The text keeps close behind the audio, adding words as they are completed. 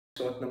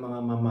suot ng mga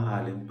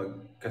mamahalin pag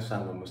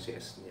kasama mo si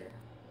Esnier?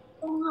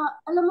 Oo nga.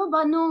 Alam mo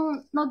ba,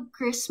 nung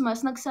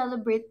nag-Christmas,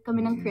 nag-celebrate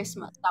kami ng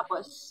Christmas,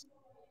 tapos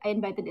I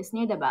invited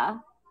Isnir, diba?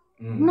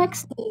 Mm.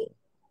 Next day,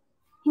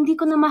 hindi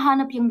ko na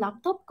mahanap yung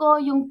laptop ko,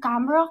 yung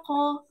camera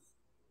ko,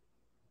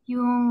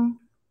 yung,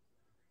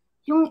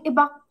 yung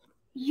iba,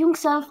 yung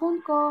cellphone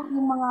ko,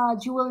 yung mga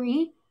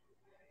jewelry.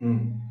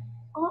 Mm.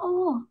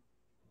 Oo,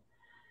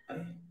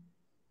 Ay,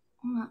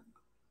 oo nga.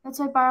 That's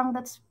why parang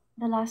that's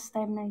the last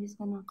time na he's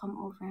gonna come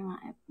over nga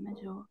eh.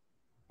 Medyo,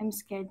 I'm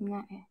scared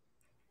nga eh.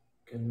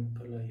 ganun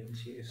pala yan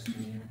si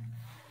Esnier.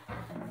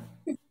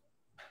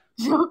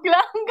 Joke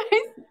lang,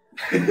 guys.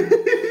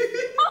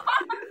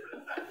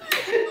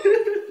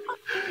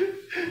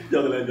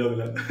 Joke lang, joke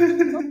lang.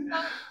 Joke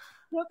lang.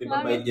 Joke Di ba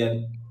lang. bait yan?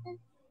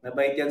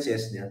 Mabait yan si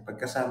Esnier.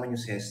 Pagkasama niyo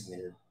si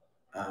Esnier,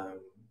 um,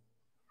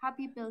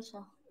 Happy pill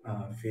siya.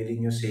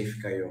 feeling niyo safe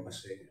kayo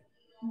kasi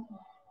Mm-mm.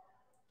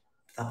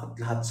 takot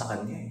lahat sa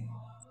kanya eh.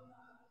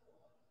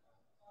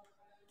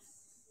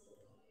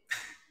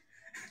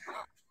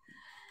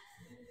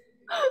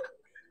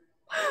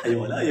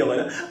 Ayoko na, ayoko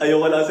na.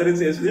 Ayoko na kasi rin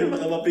si Esnier.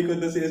 Baka mapikon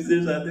na si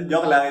Esnier sa atin.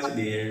 Joke lang,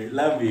 Esnier.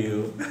 Love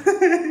you.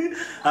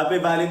 Happy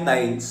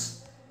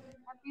Valentines.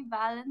 Happy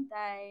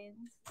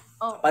Valentines.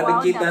 Oh, Pag wow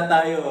nagkita naman.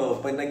 tayo,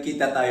 pag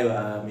nagkita tayo,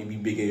 may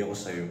bibigay ako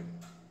sa'yo.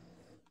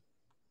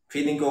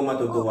 Feeling ko Oh,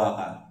 matutuwa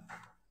ka.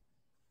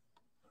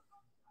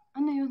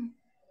 ano yun?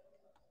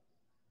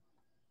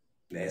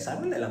 Eh, sa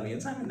amin na lang yun.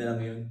 Sa amin na lang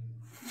yun.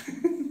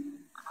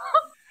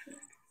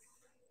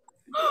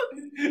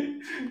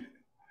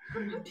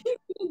 What you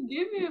gonna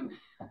give him?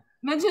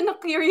 Medyo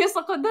na-curious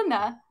ako dun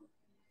ah.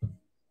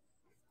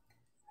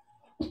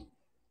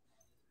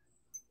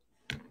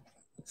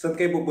 Saan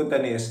kayo pupunta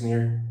ni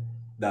Esnir?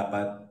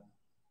 Dapat.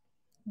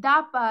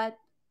 Dapat,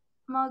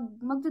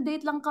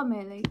 magda-date lang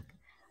kami. Like,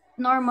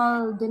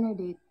 normal dinner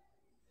date.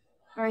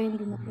 Pero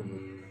hindi na to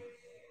date.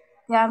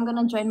 Kaya I'm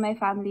gonna join my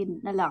family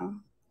na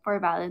lang for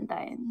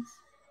Valentine's.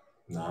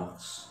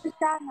 Nox.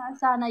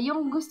 Sana.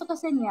 Yung gusto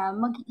kasi niya,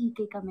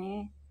 mag-iikay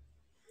kami.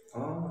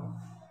 Oh.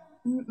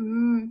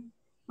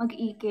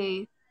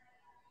 Mag-EK.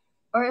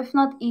 Or if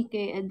not EK,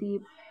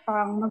 edi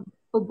parang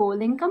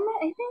mag-bowling kami,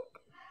 I think.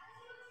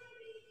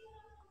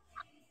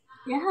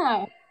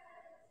 Yeah.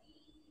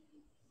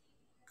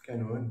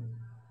 Ganun.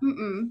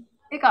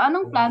 Ikaw,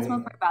 anong plans mo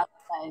Okay. for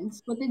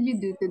Valentine's? What did you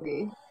do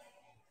today?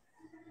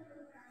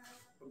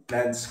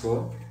 Plans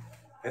ko?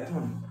 Eto.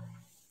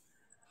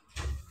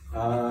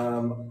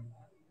 Um,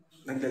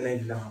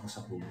 nagla-live lang ako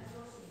sa Kumu.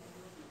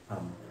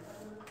 Um,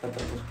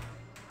 Tatapos.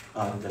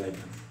 Nagla-live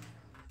lang.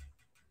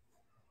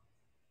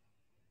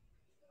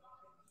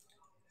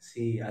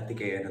 Si ate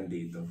kaya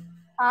nandito.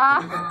 Ah,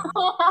 Ate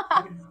ka.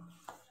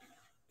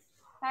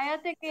 kaya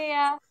te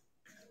kaya.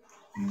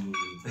 Mm.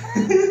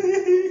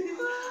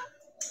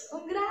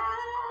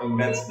 Congrats! I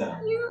Congrats miss daw.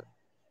 you.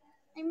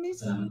 I miss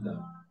you. Salamat daw.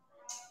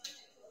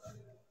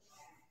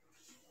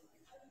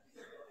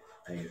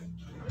 Ayun.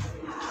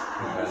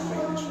 Nag-albay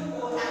na siya.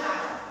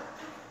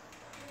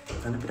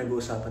 Ano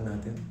pinag-uusapan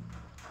natin?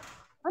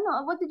 Ano,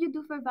 what did you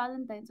do for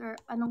Valentine's? Or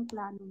anong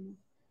plano mo?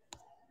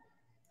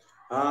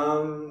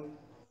 Um,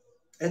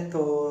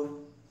 Eto,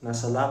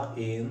 nasa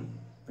lock-in,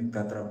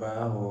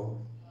 nagtatrabaho,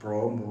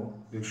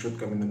 promo, nag-shoot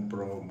kami ng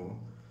promo.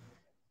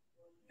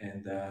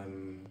 And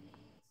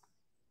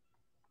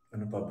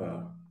ano pa ba?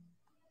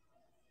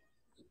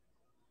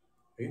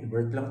 Ayun,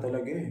 work lang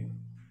talaga eh.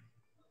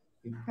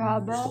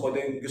 Grabe.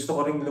 Gusto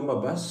ko rin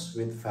lumabas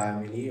with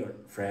family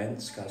or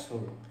friends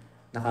kaso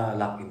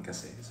naka-lock-in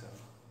kasi. So,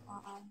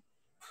 Oo.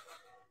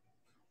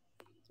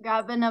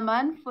 Grabe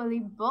naman,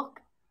 fully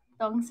booked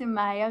tong si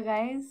Maya,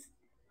 guys.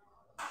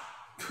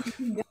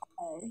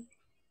 Guys.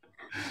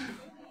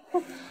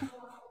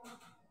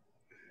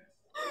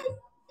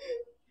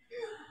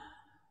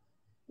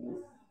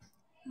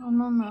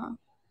 Ano na?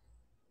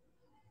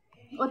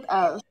 What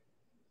else?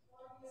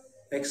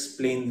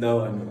 explain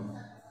daw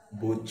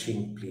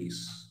butching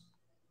please.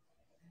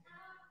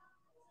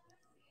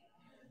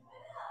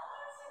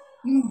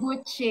 Yung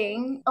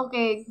butching.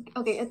 Okay,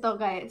 ito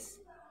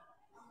guys.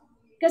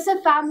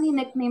 Kasi family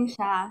nickname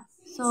siya.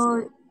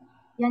 So,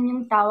 yan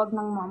yung tawag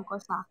ng mom ko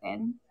sa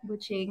akin.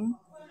 Butching.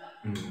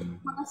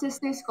 Mm. Mga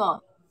sisters ko,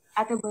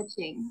 Ate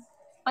Butching.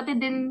 Pati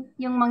din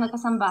yung mga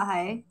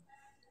kasambahay,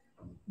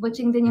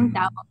 Butching din yung Mm.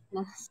 tawag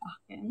na sa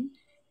akin.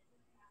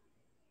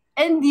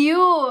 And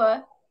you,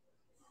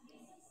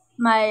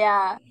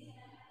 Maya,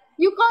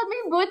 you called me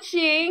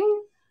Butching.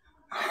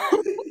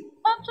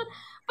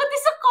 Pati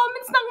sa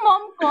comments ng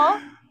mom ko,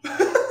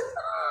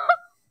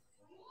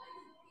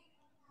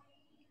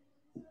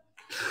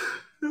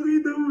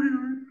 Nakita mo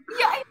yun?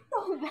 yeah, I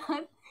saw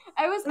that.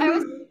 I was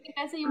thinking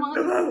kasi yung mga,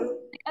 Nakaka-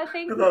 like, I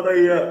think,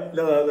 Nakakaya.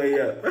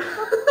 Nakakaya.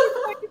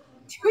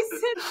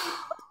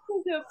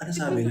 Ano it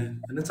sabi was, niya?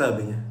 Ano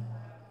sabi niya?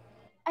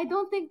 I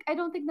don't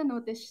think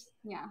na-notice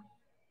niya.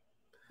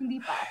 Hindi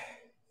pa.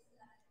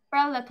 But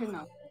I'll let her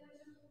know.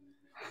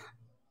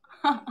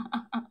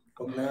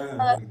 Huwag na.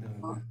 I'll let Huwag na. her Huwag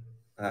know. na.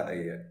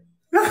 Nakakaya.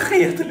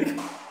 Nakakaya talaga.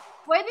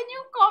 Why did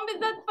you comment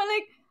that pa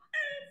like,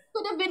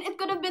 It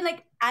could have been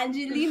like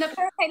Angelina,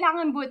 pero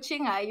kailangan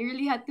butching, ah. You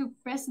really had to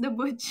press the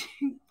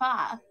butching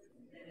pa.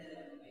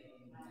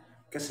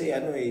 Kasi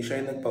ano eh, siya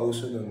yung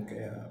nagpauso nun,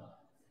 kaya,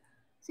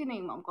 Sino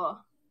yung mom ko?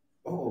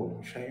 oo,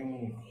 siya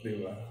yung,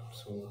 di ba?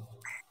 So,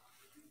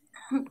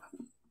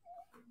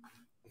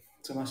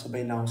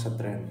 sumasabay lang ako sa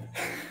trend.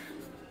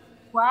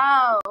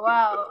 Wow,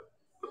 wow.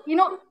 You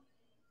know,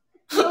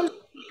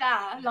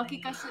 lucky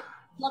ka.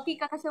 Lucky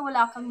ka kasi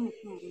wala kang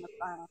nickname na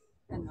parang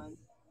ganun.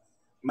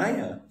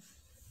 Maya,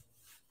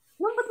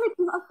 No, but like,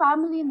 a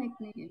family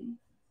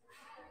nickname.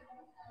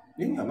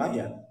 yun nga,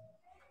 Maya.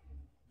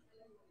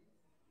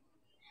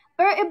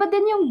 Pero iba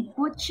din yung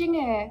butching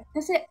eh.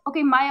 Kasi,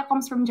 okay, Maya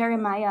comes from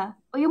Jeremiah.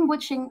 O yung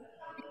butching,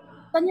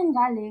 saan yung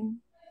galing?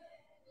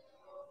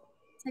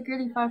 It's like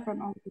really far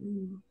from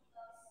Angelina.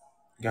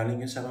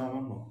 Galing yun sa mama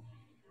mo.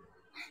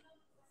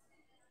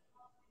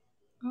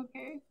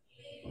 Okay.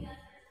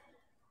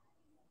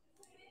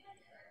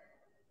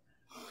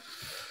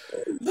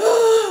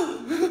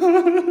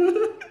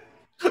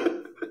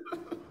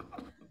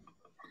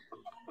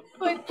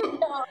 Wait,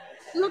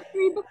 look,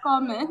 read the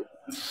comment.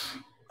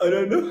 Ano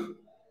no?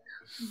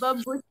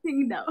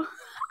 Babuching daw.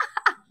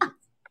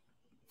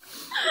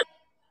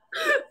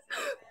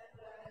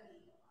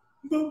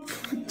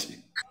 Babuchi.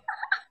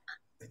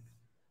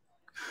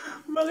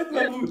 Bakit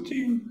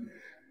babuchi?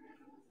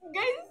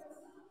 Guys,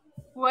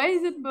 why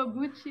is it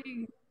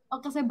babuching? O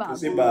kasi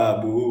Kasi babu.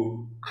 babu.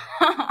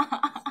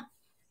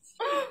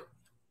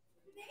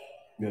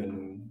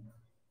 Ganun.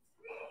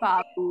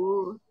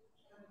 Babu.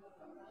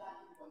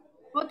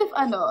 What if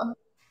ano?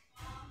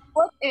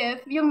 What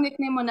if yung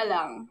nickname mo na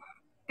lang?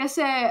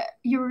 Kasi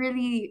you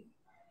really,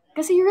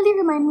 kasi you really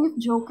remind me of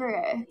Joker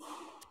eh.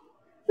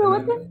 So Ano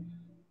what na? if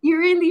you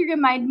really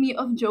remind me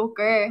of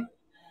Joker?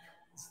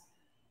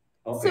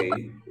 So what Okay.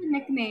 if your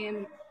nickname?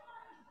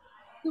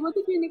 So what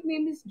if your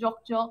nickname is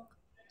Jock Jock?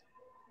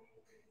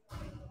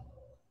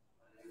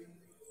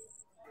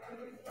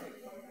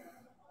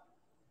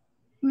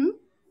 Hmm?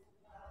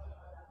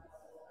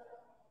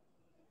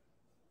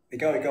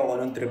 Ikaw,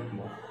 anong trip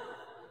mo?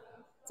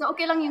 So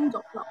okay lang yung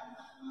Jock Jock.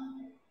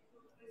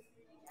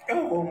 Ikaw,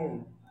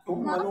 kung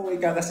Na anong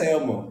ikakasaya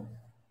mo.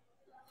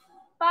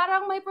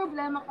 parang may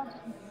problema ka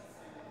dyan.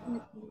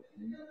 Nickname.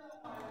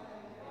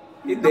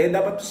 Hindi, Jock.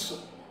 dapat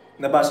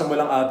nabasa mo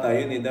lang ata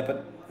yun eh. Dapat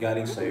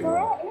galing Hindi, sa'yo.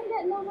 hindi,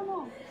 no, no, no.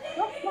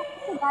 Jock Jock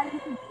kasi galing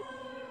sa Joke.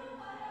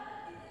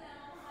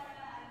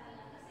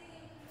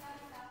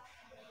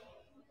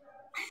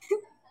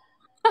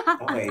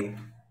 Okay.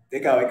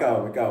 Ikaw.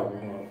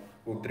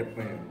 Kung trip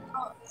mo yun.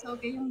 Oh, so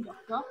okay yung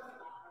Jock Jock?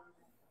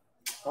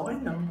 Okay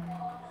lang.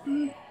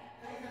 Hmm.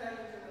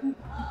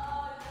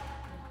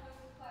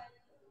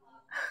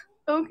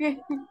 Okay.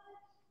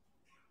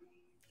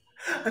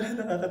 Ano,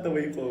 nakakatawa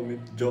yung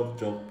comment. Joke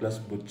plus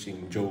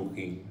butching,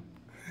 joking.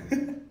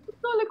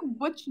 So like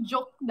butch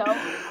joke daw.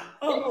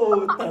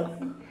 Oo,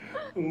 tak.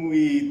 Ang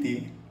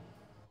witty.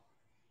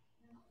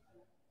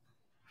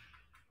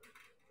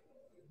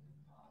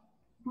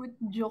 Butch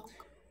joke.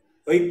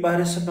 Uy,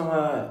 para sa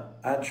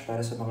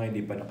mga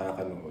hindi pa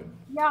nakakanood.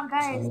 Yeah, Saan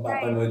guys, guys.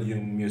 mapapanood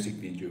yung music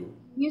video?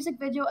 Music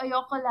video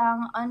ayoko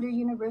lang under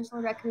Universal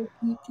Records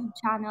YouTube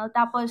channel.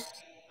 Tapos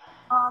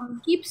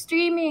keep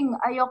streaming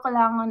ayoko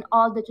lang on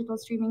all digital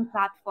streaming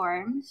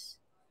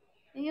platforms.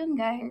 Ayun,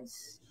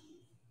 guys.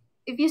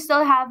 If you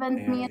still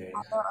haven't, me Ayan and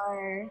guys. Ate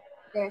are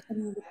there sa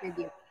music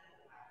video.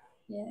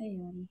 Yeah,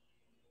 ayun.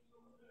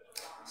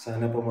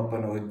 Sana po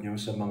mapanood nyo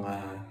sa mga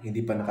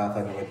hindi pa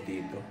nakakanood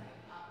dito.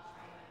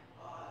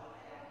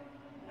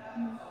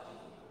 Mm.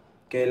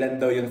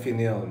 Kailan daw yun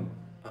film?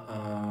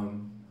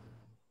 Um,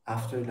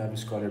 After Love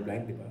is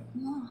Colorblind, di ba?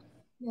 Yeah.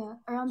 Yeah,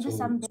 around So,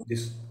 December.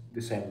 this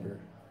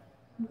December.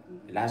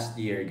 Mm-mm. Last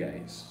year,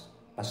 guys.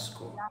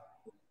 Pasko. Yeah.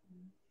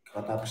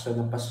 Kakatapos na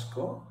ng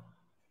Pasko?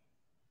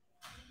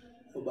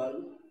 O ba?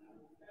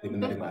 Hindi mo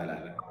na rin Before,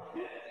 maalala.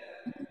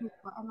 I think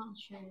before, I'm not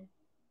sure.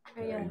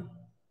 Pero Okay. yun.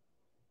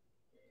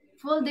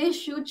 Full day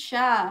shoot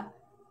siya.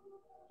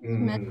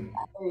 Medyo Mm.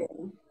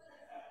 tiring.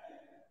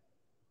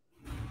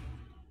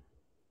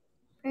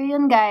 Pero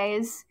yun,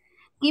 guys.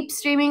 Keep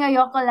streaming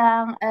Ayoko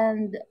Lang.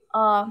 And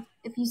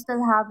if you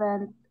still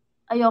haven't,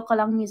 Ayoko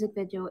Lang music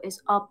video is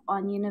up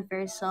on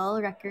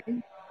Universal Records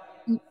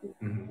YouTube.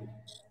 Mm.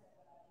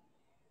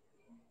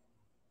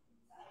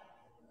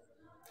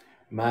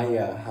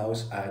 Maya,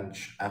 how's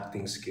Ange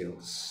acting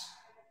skills?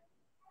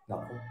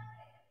 Naku,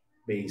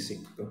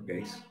 basic to,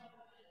 guys.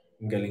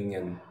 Ang galing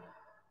yan.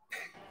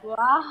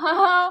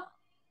 Wow!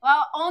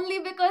 Wow, only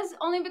because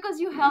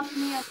you helped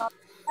me a lot.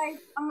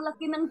 Guys, ang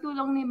laki ng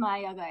tulong ni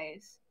Maya,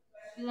 guys.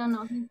 You don't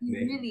know, he Hindi.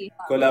 really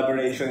helped.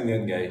 Collaboration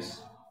yun, guys.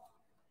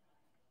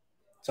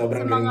 Sa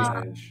Sobrang galing mga ni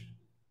Ange.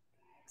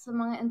 sa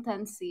mga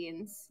intense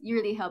scenes, you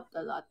really helped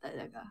a lot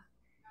talaga.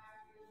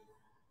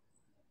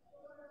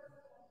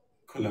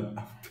 Collab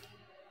up.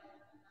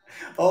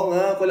 Oo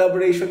nga,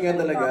 collaboration nga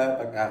talaga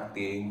pag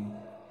acting.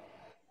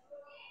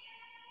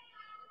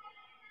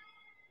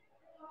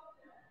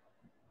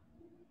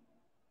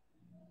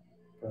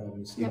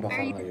 Promise, Yeah, iba ka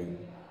pero ngayon.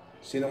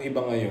 Sinong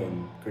iba ngayon,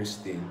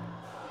 Christine?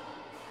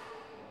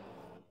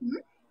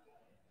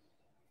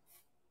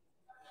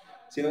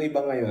 Sino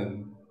iba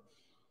ngayon?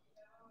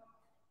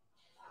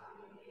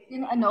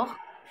 Yung ano?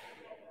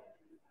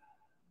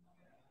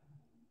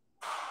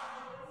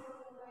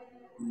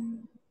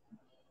 Mm.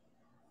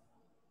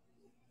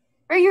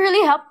 Or you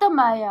really helped the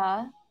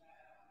Maya.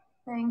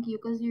 Thank you,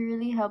 because you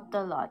really helped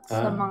a lot Ha?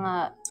 sa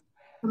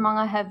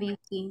mga heavy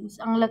things.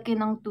 Ang laki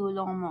ng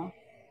tulong mo.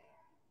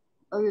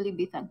 I'll really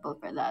be thankful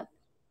for that.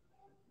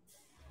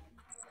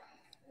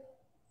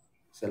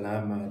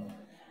 Salamat.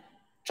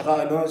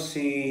 Tsaka ano,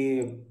 si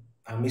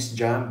Miss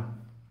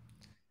Jam.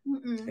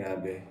 Mm.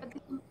 Grabe. Pati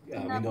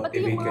yung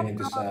Minotivate ka mga, niya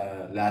doon sa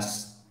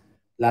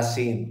last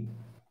scene.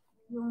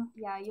 yung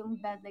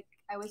bed, like,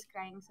 I was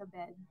crying sa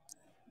bed.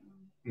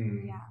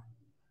 Mm, Yeah.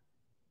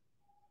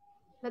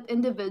 That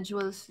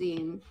individual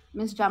scene,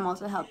 Miss Jam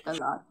also helped a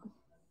lot.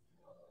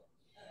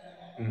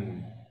 mm.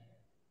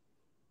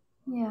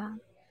 Yeah.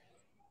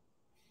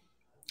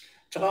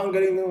 Tsaka ang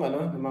galing ng ano,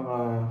 ng mga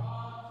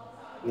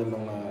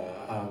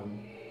um,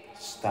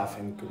 staff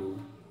and crew.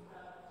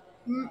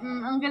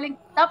 Ang galing.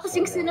 Tapos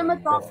yung Sobrang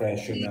cinematography,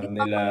 professional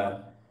nila.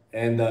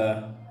 And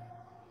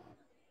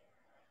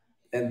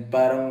and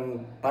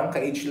parang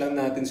ka-age lang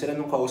natin sila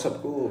nung kausap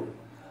ko.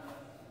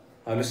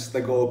 Halos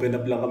nag-open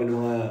up lang kami ng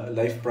mga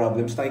life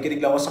problems. Nakikinig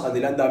lang ako sa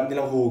kanila, ang dami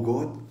nilang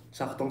hugot.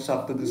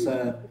 Saktong-sakto doon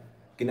sa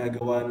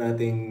ginagawa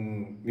nating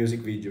music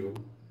video.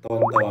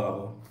 Tawan-tawa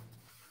ako.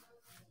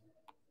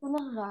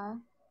 talaga.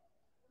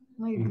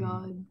 My Mm.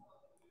 God.